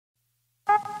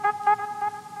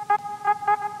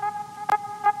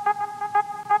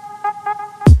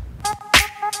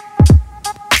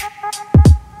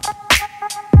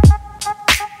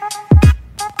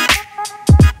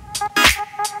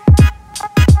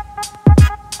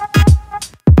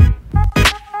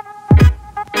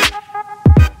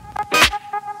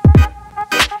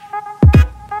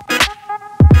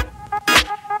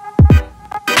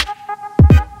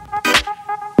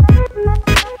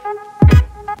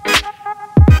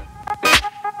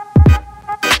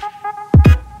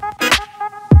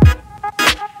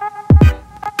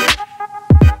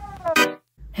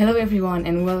Hello everyone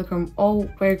and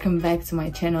welcome back to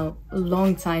my channel.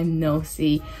 Long time no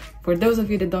see. For those of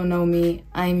you that don't know me,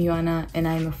 I'm Ioana and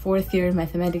I'm a fourth year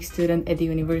mathematics student at the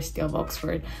University of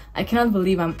Oxford. I cannot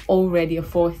believe I'm already a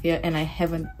fourth year and I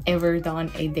haven't ever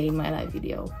done a day in my life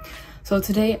video. So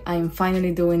today I'm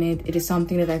finally doing it. It is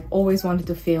something that I've always wanted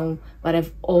to film, but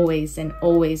I've always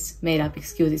made up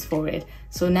excuses for it.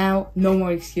 So now no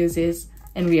more excuses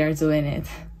and we are doing it.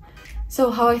 So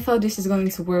how I thought this is going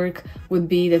to work would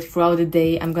be that throughout the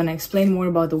day I'm gonna explain more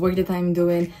about the work that I'm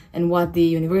doing and what the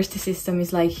university system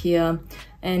is like here.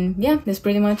 And yeah, that's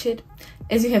pretty much it.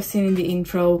 As you have seen in the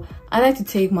intro, I like to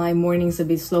take my mornings a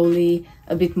bit slowly,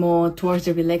 a bit more towards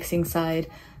the relaxing side.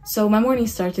 So my morning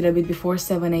started a bit before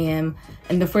 7 AM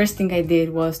and the first thing I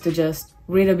did was to just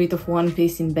read a bit of One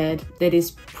Piece in bed. That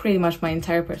is pretty much my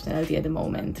entire personality at the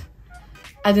moment.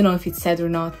 I don't know if it's sad or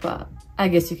not, but I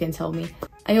guess you can tell me.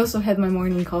 I also had my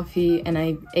morning coffee and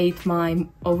I ate my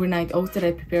overnight oats that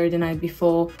I prepared the night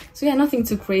before. So yeah, nothing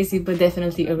too crazy, but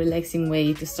definitely a relaxing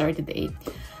way to start the day.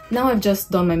 Now I've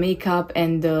just done my makeup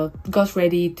and got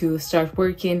ready to start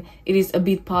working. It is a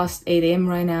bit past 8 AM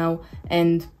right now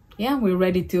and yeah, we're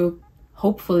ready to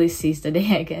hopefully seize the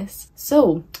day, I guess.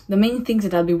 So the main things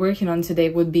that I'll be working on today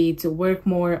would be to work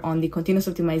more on the continuous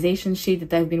optimization sheet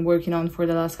that I've been working on for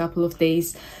the last couple of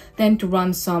days, then to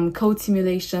run some code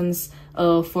simulations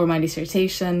for my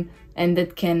dissertation, and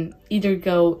that can either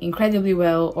go incredibly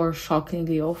well or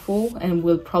shockingly awful, and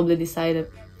will probably decide the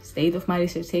state of my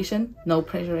dissertation. No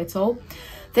pressure at all.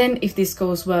 Then if this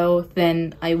goes well,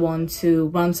 then I want to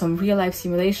run some real-life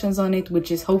simulations on it,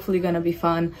 which is hopefully gonna be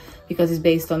fun because it's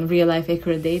based on real-life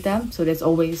accurate data. So that's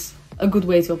always a good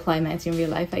way to apply math in real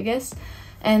life, I guess.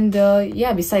 And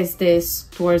yeah, besides this,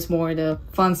 towards more the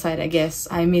fun side, I guess,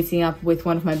 I'm meeting up with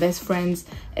one of my best friends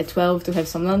at 12 to have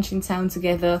some lunch in town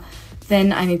together.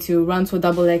 Then I need to run to a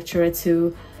double lecture at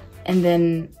 2. And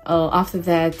then after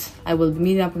that, I will be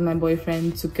meeting up with my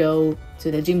boyfriend to go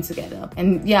to the gym together.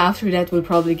 And yeah, after that, we'll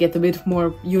probably get a bit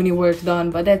more uni work done,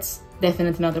 but that's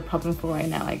definitely not a problem for right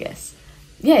now, I guess.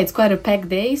 Yeah, it's quite a packed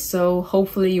day, so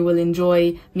hopefully you will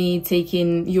enjoy me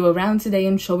taking you around today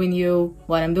and showing you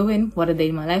what I'm doing, what a day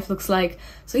in my life looks like.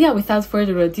 So yeah, without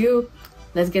further ado,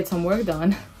 let's get some work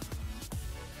done.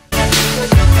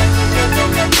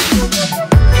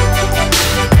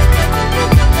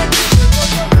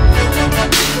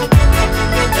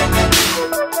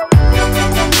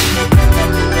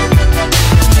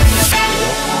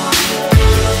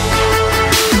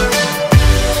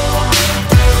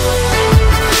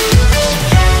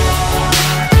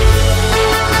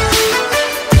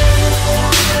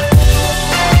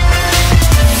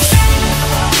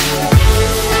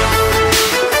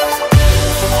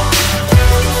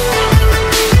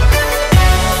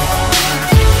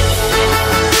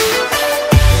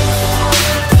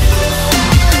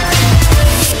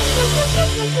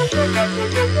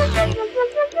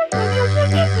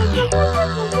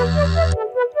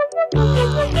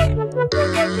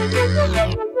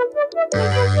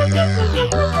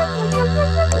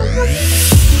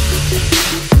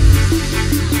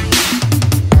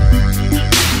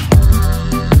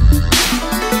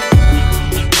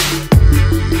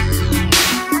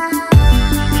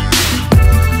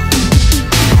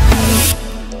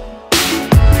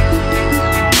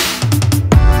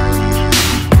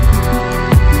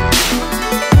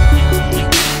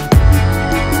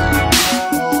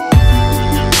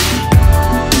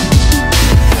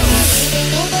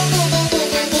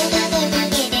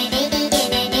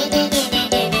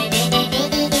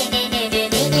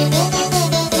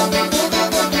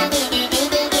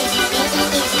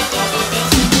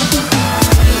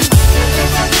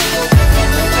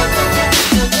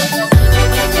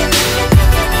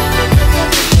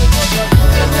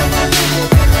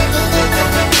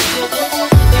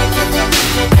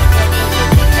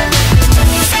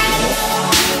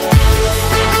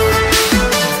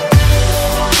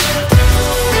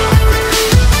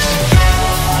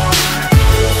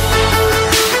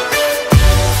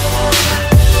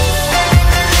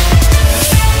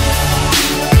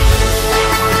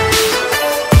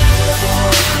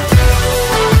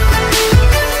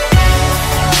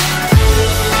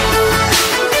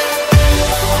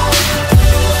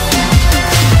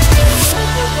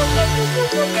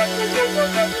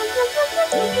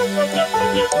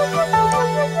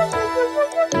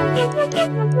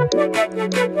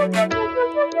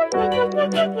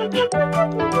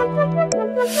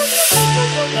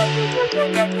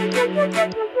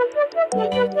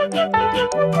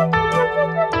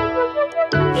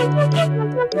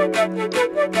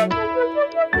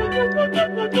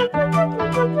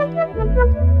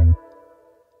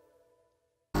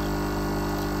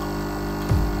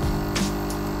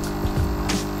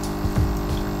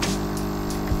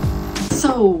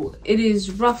 So it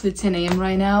is roughly 10 a.m.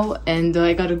 right now, and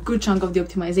I got a good chunk of the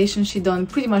optimization sheet done.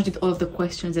 Pretty much did all of the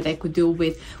questions that I could do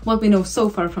with what we know so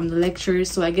far from the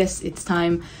lectures. So I guess it's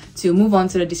time to move on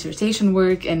to the dissertation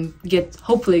work and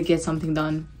hopefully get something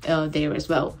done there as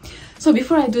well. So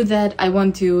before I do that, I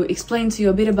want to explain to you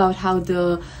a bit about how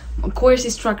the course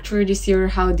is structured this year,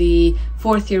 how the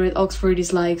fourth year at Oxford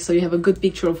is like, so you have a good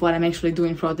picture of what I'm actually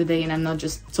doing throughout the day and I'm not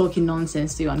just talking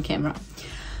nonsense to you on camera.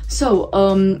 So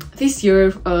this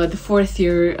year, the fourth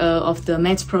year of the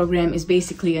maths program is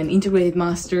basically an integrated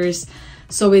master's,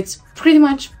 so it's pretty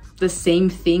much the same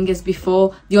thing as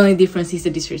before. The only difference is the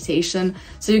dissertation.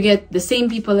 So you get the same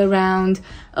people around,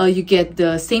 you get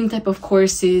the same type of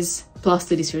courses plus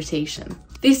the dissertation.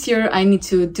 This year I need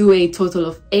to do a total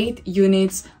of 8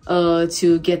 units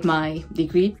to get my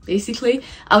degree, basically,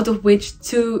 out of which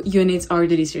 2 units are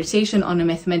the dissertation on a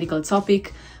mathematical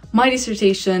topic. My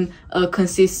dissertation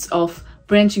consists of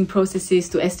branching processes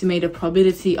to estimate the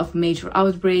probability of a major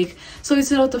outbreak. So it's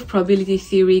a lot of probability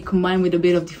theory combined with a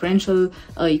bit of differential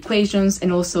equations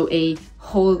and also a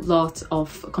whole lot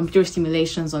of computer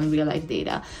simulations on real-life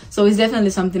data. So it's definitely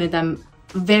something that I'm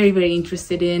very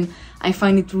interested in. I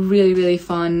find it really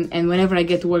fun, and whenever I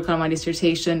get to work on my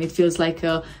dissertation, it feels like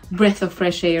a breath of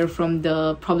fresh air from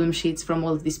the problem sheets from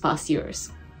all of these past years.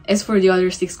 As for the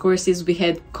other 6 courses, we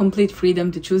had complete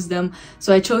freedom to choose them,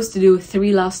 so I chose to do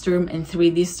 3 last term and 3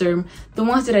 this term. The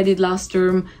ones that I did last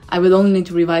term, I will only need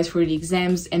to revise for the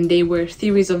exams, and they were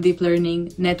theories of deep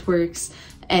learning, networks,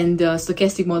 and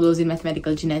stochastic models in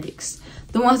mathematical genetics.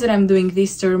 The ones that I'm doing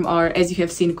this term are, as you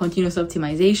have seen, continuous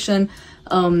optimization,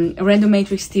 random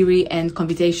matrix theory, and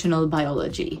computational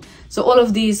biology. So all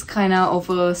of these kind of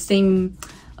a same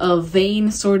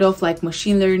vein, sort of like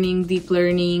machine learning, deep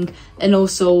learning, and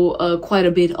also quite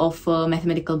a bit of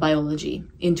mathematical biology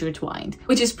intertwined,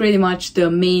 which is pretty much the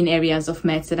main areas of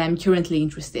maths that I'm currently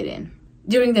interested in.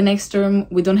 During the next term,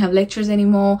 we don't have lectures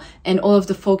anymore, and all of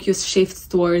the focus shifts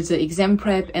towards exam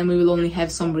prep, and we will only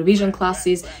have some revision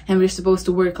classes, and we're supposed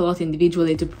to work a lot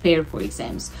individually to prepare for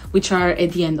exams, which are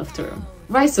at the end of term.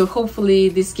 Right, so hopefully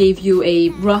this gave you a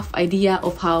rough idea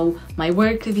of how my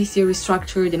work this year is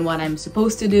structured and what I'm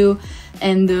supposed to do,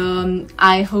 and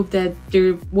I hope that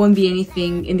there won't be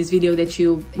anything in this video that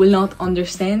you will not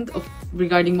understand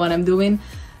regarding what I'm doing.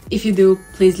 If you do,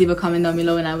 please leave a comment down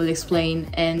below and I will explain,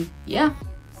 and yeah,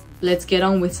 let's get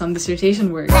on with some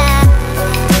dissertation work.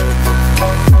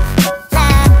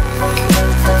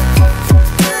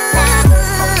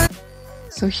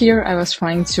 So here I was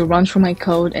trying to run through my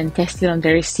code and test it on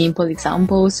very simple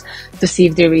examples to see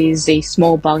if there is a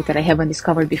small bug that I haven't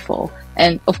discovered before.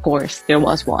 And of course, there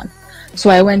was one. So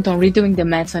I went on redoing the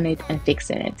maths on it and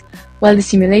fixing it. While the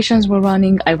simulations were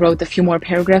running, I wrote a few more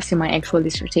paragraphs in my actual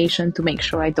dissertation to make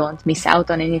sure I don't miss out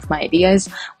on any of my ideas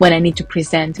when I need to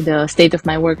present the state of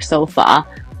my work so far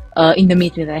in the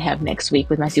meeting that I have next week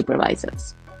with my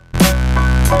supervisors.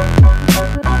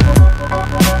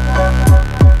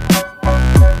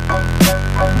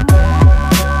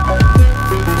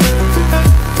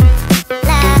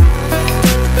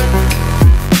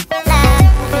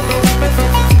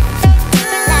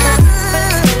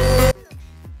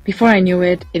 Before I knew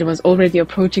it, it was already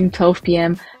approaching 12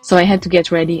 p.m, so I had to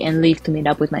get ready and leave to meet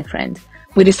up with my friend.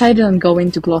 We decided on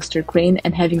going to Gloucester Green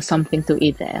and having something to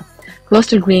eat there.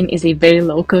 Gloucester Green is a very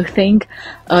local thing.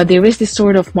 There is this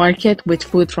sort of market with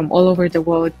food from all over the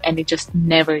world, and it just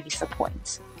never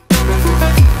disappoints.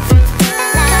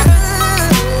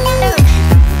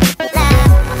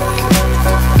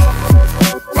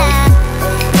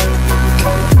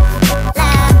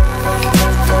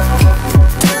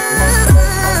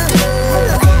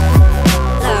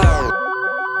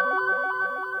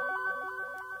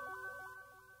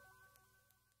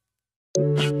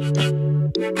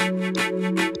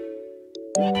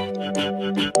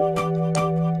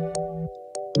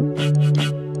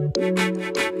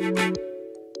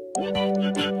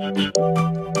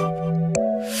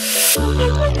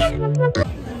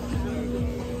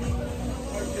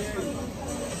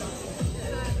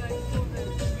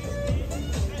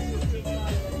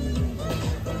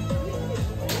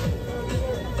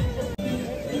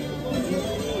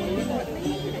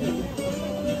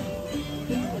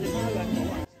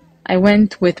 I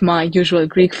went with my usual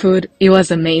Greek food. It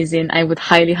was amazing. I would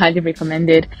highly recommend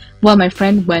it. While my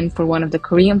friend went for one of the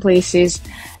Korean places,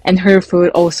 and her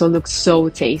food also looked so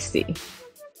tasty.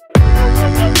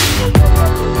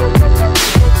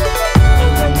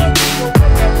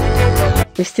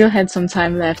 We still had some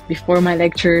time left before my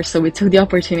lecture, so we took the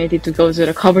opportunity to go to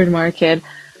the covered market.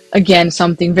 Again,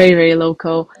 something very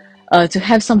local, to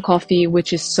have some coffee,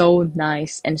 which is so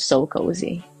nice and so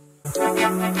cozy.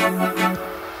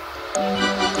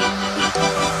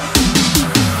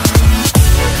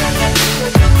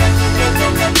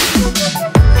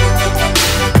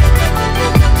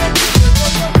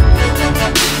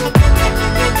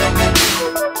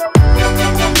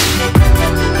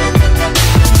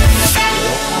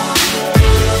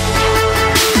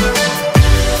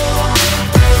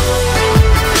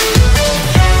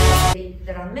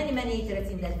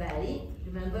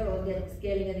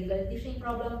 conditioning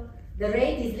problem, the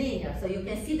rate is linear, so you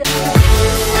can see the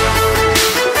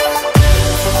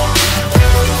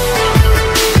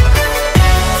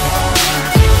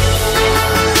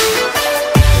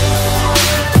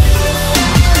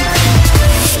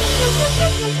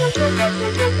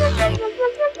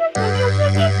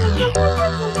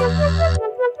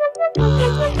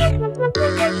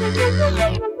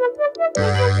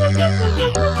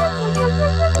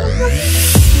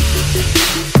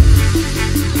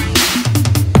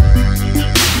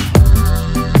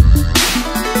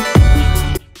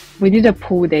We did a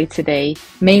pull day today,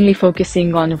 mainly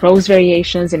focusing on rows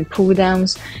variations and pull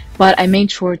downs, but I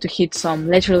made sure to hit some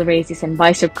lateral raises and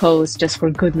bicep curls just for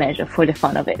good measure, for the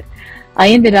fun of it. I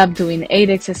ended up doing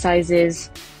 8 exercises,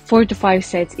 4 to 5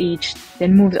 sets each,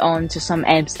 then moved on to some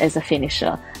abs as a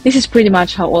finisher. This is pretty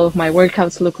much how all of my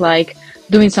workouts look like,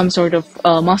 doing some sort of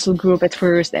muscle group at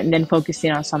first and then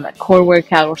focusing on some core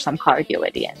workout or some cardio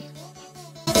at the end.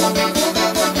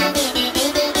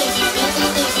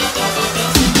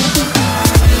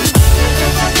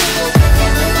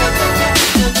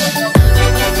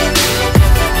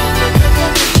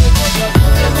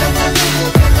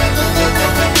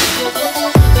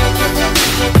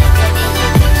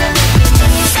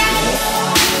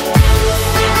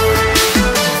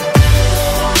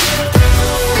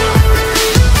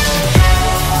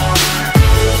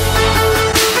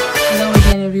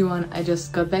 I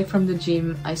just got back from the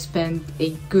gym. I spent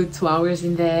a good 2 hours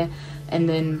in there and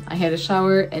then I had a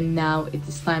shower, and now it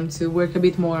is time to work a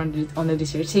bit more on the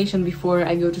dissertation before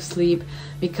I go to sleep,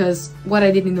 because what I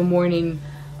did in the morning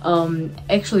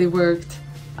actually worked.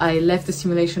 I left the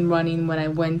simulation running when I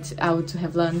went out to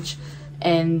have lunch,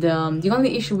 and the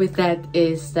only issue with that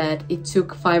is that it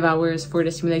took 5 hours for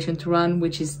the simulation to run,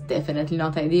 which is definitely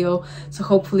not ideal. So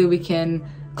hopefully we can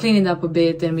clean it up a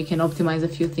bit and we can optimize a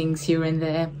few things here and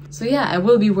there. So yeah, I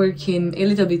will be working a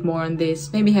little bit more on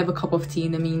this, maybe have a cup of tea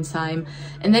in the meantime,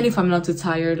 and then if I'm not too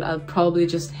tired, I'll probably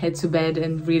just head to bed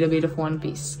and read a bit of One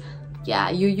Piece. Yeah,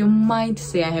 you might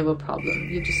say I have a problem,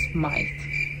 you just might.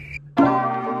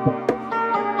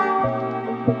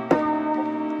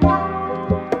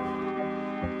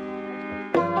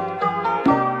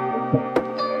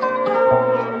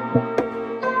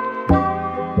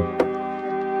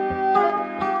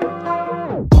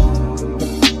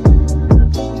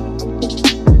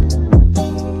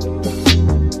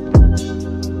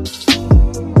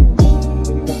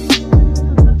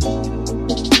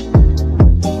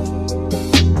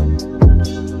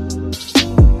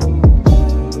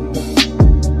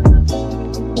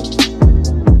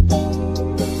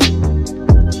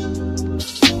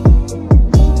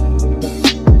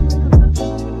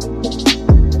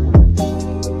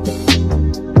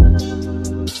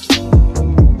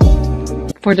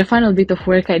 For the final bit of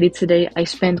work I did today, I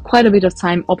spent quite a bit of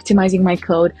time optimizing my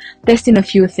code, testing a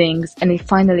few things, and it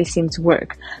finally seemed to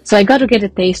work. So I got to get a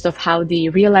taste of how the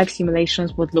real-life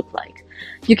simulations would look like.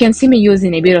 You can see me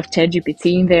using a bit of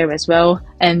ChatGPT in there as well,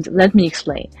 and let me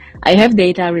explain. I have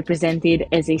data represented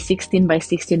as a 16 by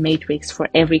 16 matrix for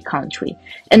every country,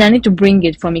 and I need to bring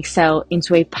it from Excel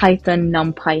into a Python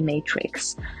NumPy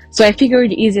matrix. So I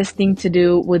figured the easiest thing to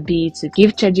do would be to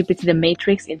give ChatGPT the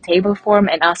matrix in table form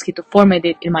and ask it to format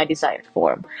it in my desired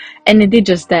form. And it did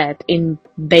just that in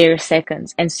bare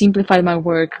seconds and simplified my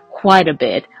work quite a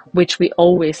bit, which we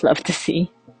always love to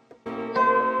see.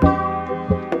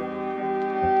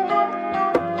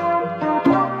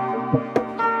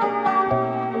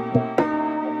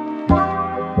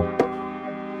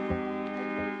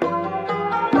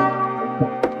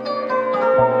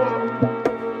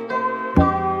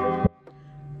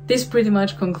 This pretty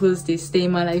much concludes this Day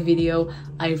in My Life video.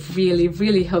 I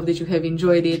really hope that you have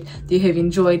enjoyed it, that you have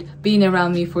enjoyed being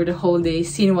around me for the whole day,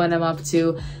 seeing what I'm up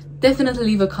to. Definitely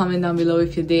leave a comment down below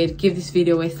if you did, give this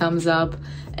video a thumbs up,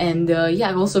 and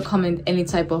yeah, also comment any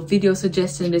type of video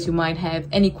suggestion that you might have,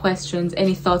 any questions,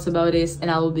 any thoughts about this, and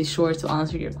I will be sure to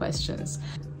answer your questions.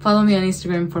 Follow me on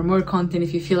Instagram for more content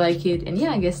if you feel like it, and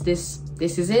yeah, I guess this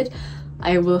is it.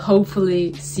 I will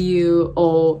hopefully see you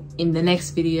all in the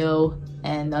next video.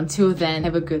 And until then,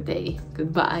 have a good day.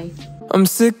 Goodbye. I'm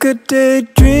sick of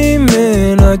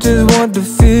daydreaming. I just want the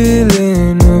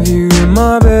feeling of you in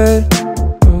my bed.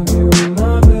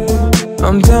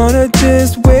 I'm down to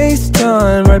just waste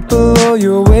time right below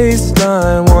your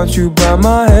waistline. Want you by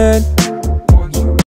my head.